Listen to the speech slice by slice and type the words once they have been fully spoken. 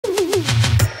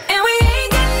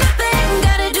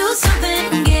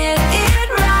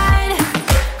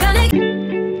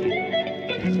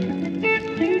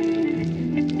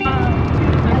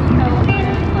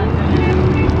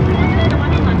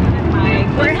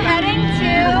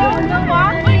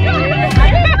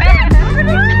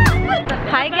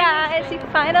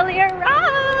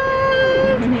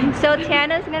So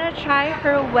Tiana's gonna try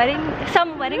her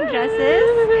some wedding dresses,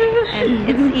 and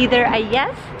it's either a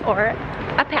yes or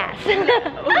a pass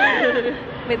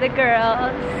with the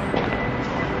girls.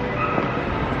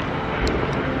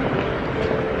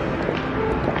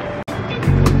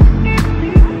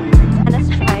 Tiana's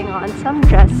trying on some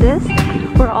dresses.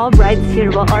 We're all brides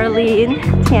here. Well, Arlene,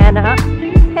 Tiana,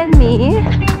 and me.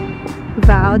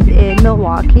 Vow'd in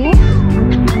Milwaukee.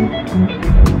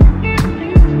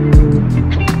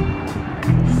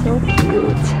 So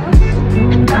cute.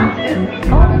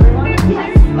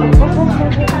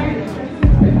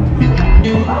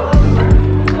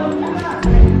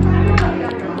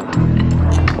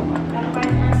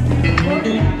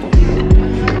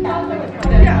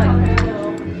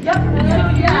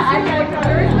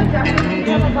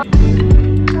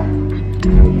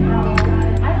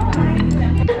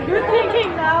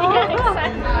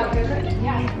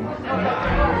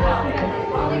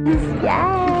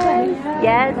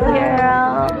 Yes,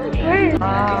 girl.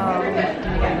 Wow.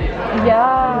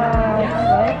 Yeah.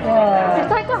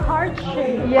 It's like a heart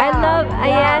shape. Yeah.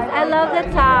 I love the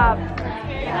top.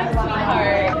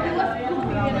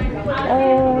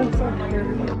 Oh, it's so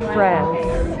cute. Friends.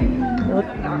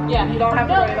 Yeah, you don't have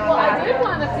to worry about that. I did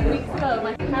one a few weeks ago.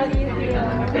 Like, how do you do?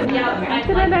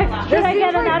 Yeah, should I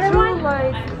get another one?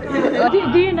 Like,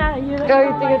 do you not? You think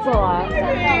it's a lot?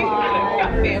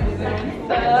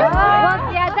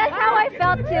 Well, yeah, that's how I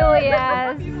felt too,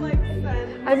 yes.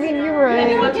 I mean, you're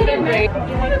right.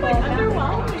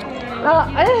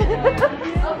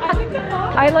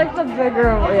 I like the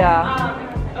bigger, yeah.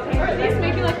 Or at least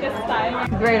maybe like this size.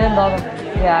 Great and love it.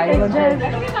 Yeah, you look good.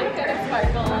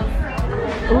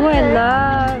 Oh, I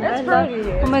love.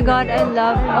 Oh my god, I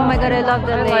love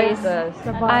the lace.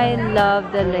 I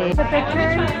love the lace. The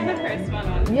picture?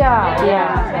 Yeah.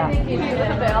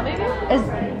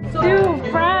 Two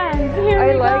friends.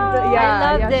 I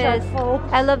love this.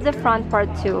 I love the front part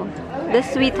too. The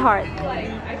sweetheart.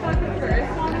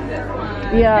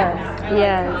 Yes.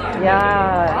 Yes.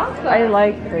 Yeah. I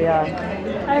like it. Yeah.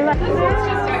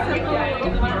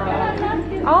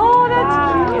 Oh, that's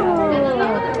cute.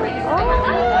 Oh,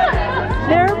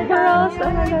 they're pearls. Oh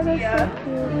my god, that's so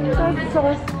cute. That's so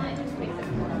sweet.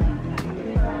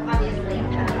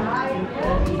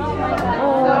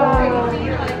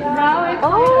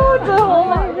 Oh, the whole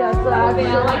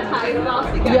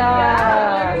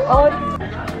yeah. Oh.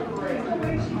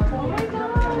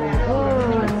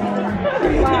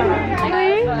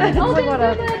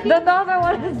 The other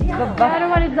one is the best. The other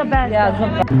one is the best. Yeah, the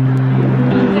best.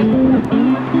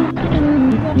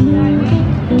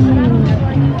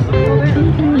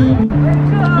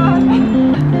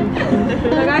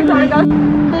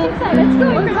 Let's go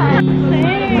inside.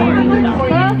 We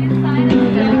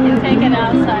can take it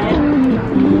outside.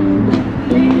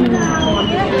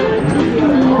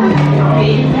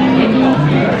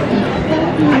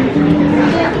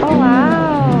 Oh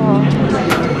wow.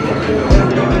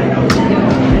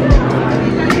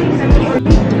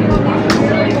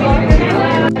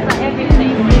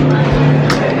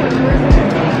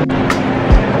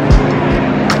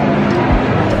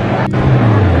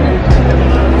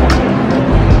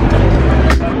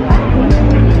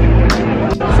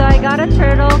 So I got a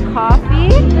turtle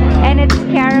coffee, and it's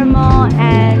caramel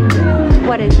and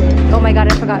what is it? Oh my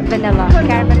god, I forgot. Vanilla.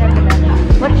 Caramel and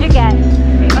vanilla. What did you get?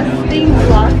 A sting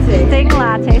latte. Sting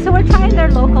latte. So we're trying their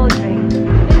local drink.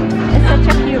 It's such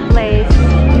a cute place.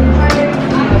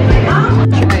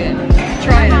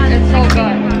 Try it. It's so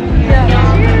good. Yeah.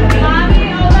 Mommy,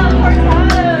 all about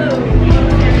cortado.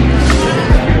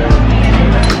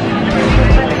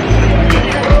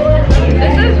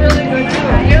 This is really good too.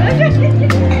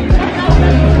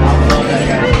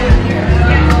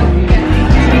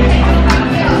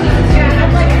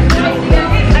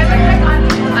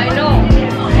 I know.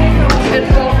 It's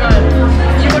so good.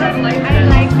 You wouldn't like it. I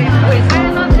like this. I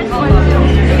love this one too.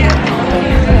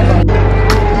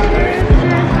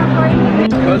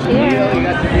 Cheers. You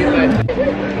got to do it.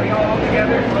 Bring it all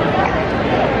together.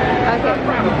 Okay.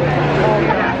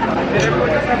 Did everyone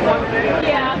just have one thing?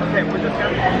 Yeah. Okay, we're just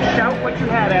gonna shout what you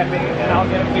had at me, and I'll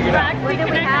get it figured out. What do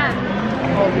we have?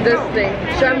 This thing.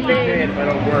 Champagne. If I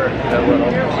don't work, that little.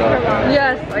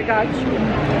 Yes, I got you.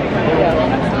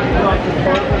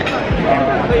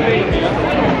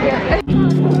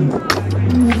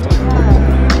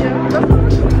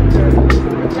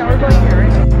 Yeah, we're going here,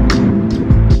 right?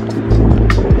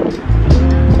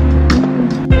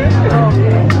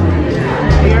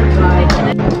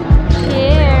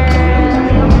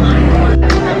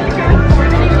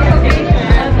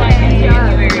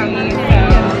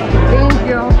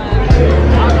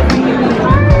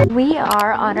 We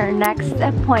are on on our next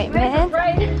appointment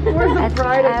at Eva's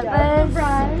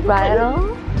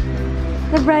bridal.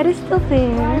 The bride is still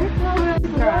there.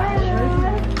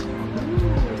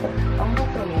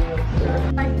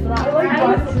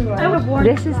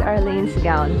 This is Arlene's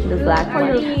gown, the black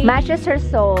one. Matches her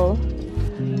soul.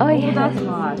 Oh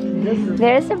yeah.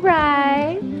 There's a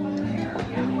bride.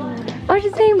 Oh,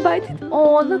 she's saying bye to.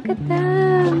 Oh, look at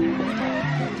them.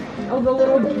 Oh, the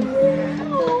little.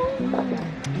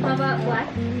 How about black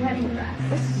wedding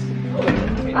dress?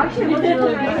 Actually, it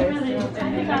looks really nice.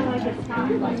 I think I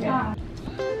like it like that.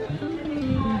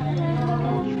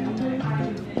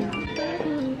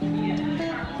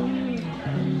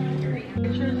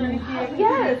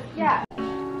 Yes, yeah.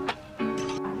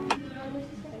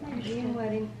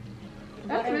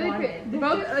 That's really pretty.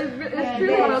 Both, it's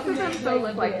true, both of them so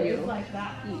look like you.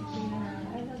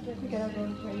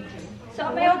 So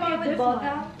am I okay with both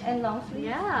and long sleeve?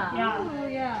 Yeah. Yeah. Oh,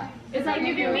 yeah. It's like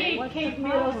giving me Kate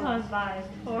Middleton's vibe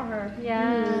for her.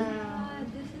 Yeah.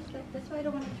 This is like, that's why I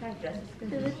don't want to try dresses.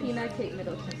 Filipina Kate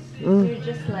Middleton. You're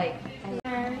just like,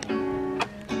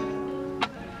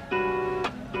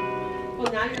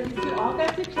 Well, now you all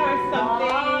got to try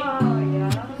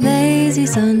something. Lazy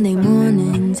Sunday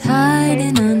mornings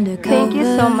hiding under covers. thank you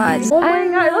so much. Oh my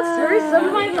god, it looks very I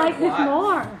similar. might like this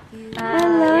more. I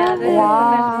love it.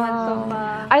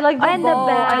 Wow. I like the And the bow.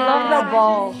 bag. I love the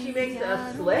bow. She makes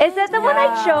a slip. Is that the one I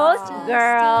chose?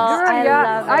 Girl, I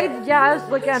love it. I was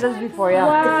looking at this before, yeah.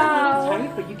 Wow. Tiny,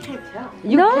 but you can't tell.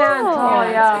 You No. can't tell,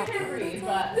 yeah.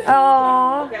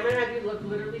 Oh. Okay, I'm gonna have you look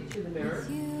literally to the mirror.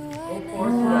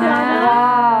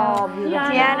 Wow. Beautiful.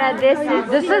 Tiana, this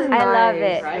is nice. I love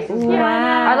it.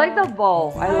 Wow. I like the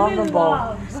bow. I love the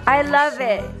bow. I love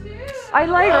it. I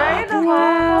like, right? The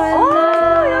Wow,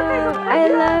 I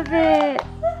love it.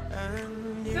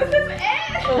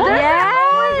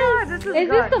 Yes. This is Is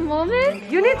this the moment?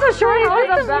 You need to show her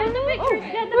the back.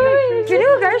 Can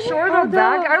you guys show her the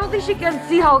back? I don't think she can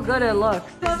see how good it looks.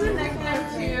 Love the neckline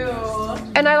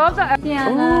too. And I love the. Ooh,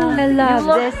 I love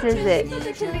this. Is it?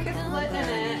 You can make a split in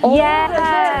it.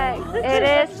 Yes, it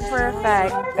is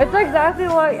perfect. It's exactly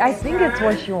what I think it's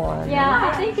what she wants. Yeah,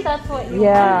 I think that's what you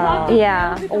Yeah.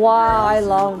 Yeah. Wow, I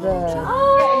love this.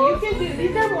 Yeah, you can do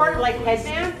these are more like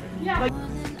headbands.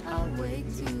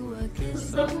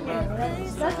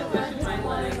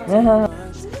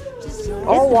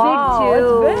 Oh wow, Big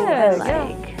too. it's big. I Yeah.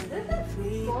 like.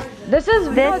 This is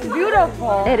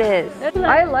beautiful. It is.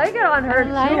 I like it on her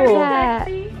I like too. that.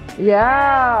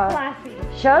 Yeah. classy.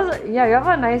 She has, yeah, you have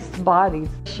a nice body.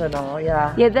 Chanel,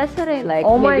 yeah. Yeah, that's what I like.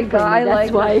 Oh my Maybe for god, me, I that's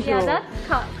like why. this. Yeah, that's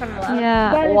kind of loud.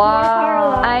 Yeah. But it's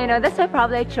Wow. I know. That's why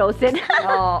probably I chose it.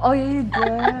 Oh, yeah, you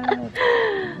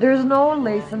did. There's no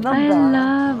lace in the I back.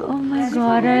 love. Oh my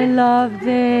god, I love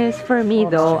this. For me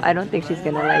though, I don't think she's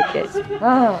gonna like it.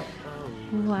 Oh,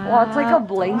 Wow. wow, it's like a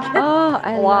blanket. Oh,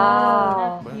 I love.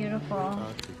 Wow. Beautiful.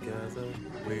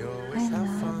 I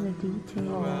love the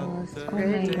details. Oh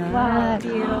my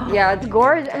god. Yeah, it's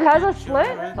gorgeous. It has a slit.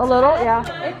 A little, yeah.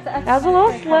 It has a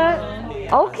little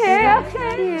slit. Okay,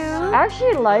 okay. I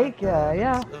actually like it,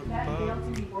 yeah.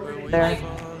 There.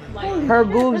 Her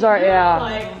boobs are,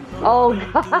 yeah. Oh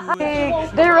god.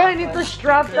 They really need to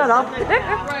strap that up there.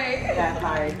 That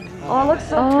high. Oh, it looks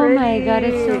so Oh pretty. my god,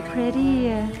 it's so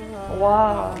pretty.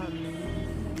 Wow.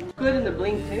 Good in the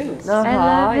bling too. I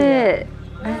love it.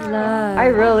 I love. I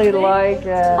really like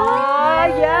it. Oh,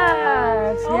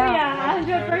 yes. Oh Yeah.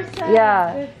 yeah, 100%.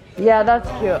 Yeah. Yeah, that's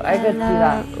cute. I could see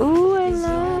that. Ooh, I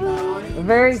love.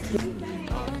 Very cute.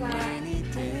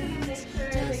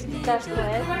 That's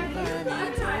good.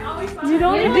 You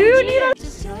don't do need a.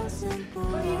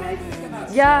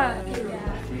 Yeah.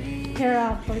 Hair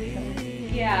out for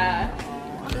Yeah.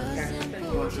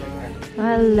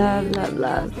 I love, love,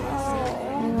 love.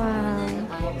 Wow.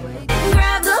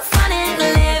 Grab the fun and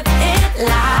live it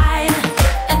life.